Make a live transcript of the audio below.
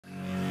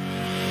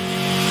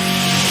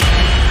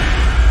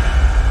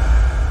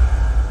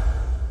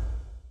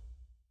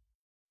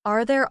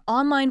Are there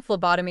online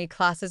phlebotomy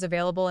classes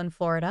available in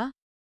Florida?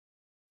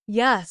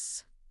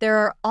 Yes, there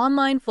are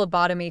online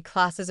phlebotomy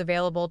classes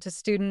available to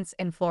students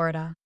in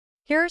Florida.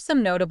 Here are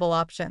some notable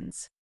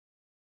options.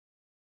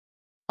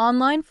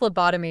 Online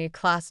phlebotomy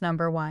class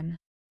number 1.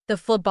 The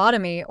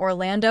Phlebotomy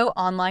Orlando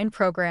Online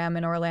program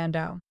in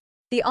Orlando.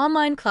 The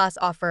online class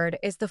offered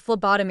is the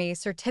Phlebotomy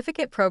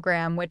Certificate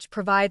Program, which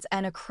provides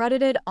an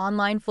accredited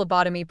online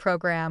phlebotomy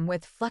program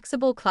with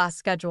flexible class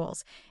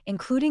schedules,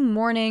 including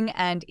morning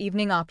and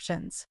evening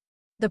options.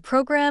 The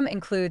program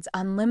includes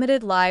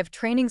unlimited live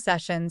training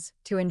sessions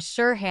to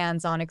ensure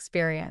hands-on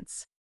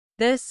experience.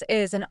 This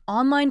is an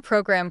online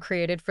program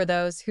created for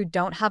those who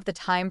don't have the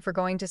time for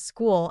going to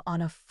school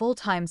on a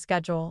full-time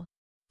schedule.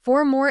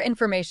 For more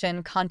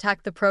information,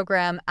 contact the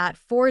program at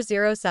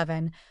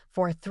 407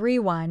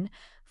 431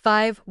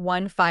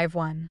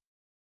 5151.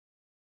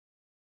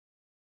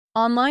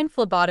 Online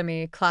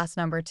Phlebotomy Class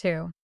Number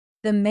 2.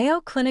 The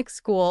Mayo Clinic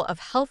School of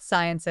Health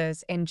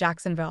Sciences in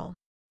Jacksonville.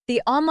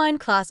 The online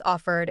class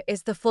offered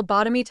is the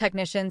Phlebotomy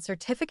Technician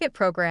Certificate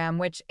Program,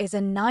 which is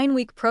a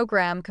 9-week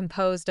program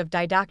composed of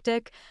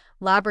didactic,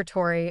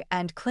 laboratory,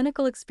 and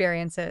clinical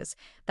experiences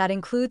that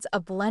includes a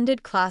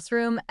blended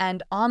classroom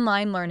and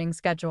online learning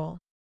schedule.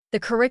 The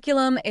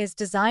curriculum is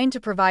designed to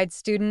provide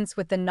students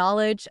with the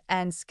knowledge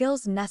and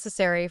skills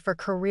necessary for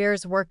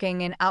careers working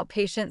in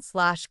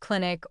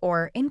outpatient/clinic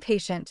or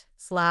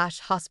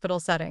inpatient/hospital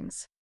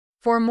settings.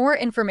 For more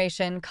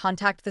information,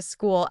 contact the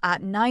school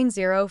at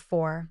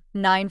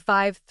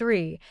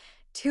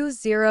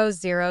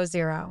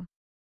 904-953-2000.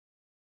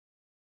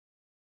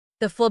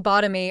 The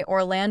Phlebotomy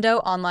Orlando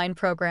Online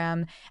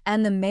program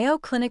and the Mayo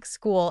Clinic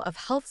School of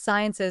Health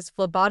Sciences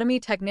Phlebotomy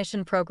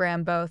Technician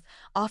program both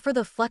offer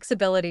the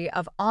flexibility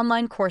of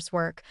online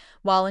coursework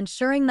while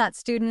ensuring that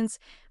students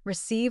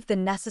receive the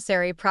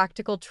necessary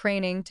practical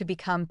training to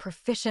become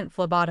proficient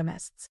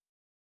phlebotomists.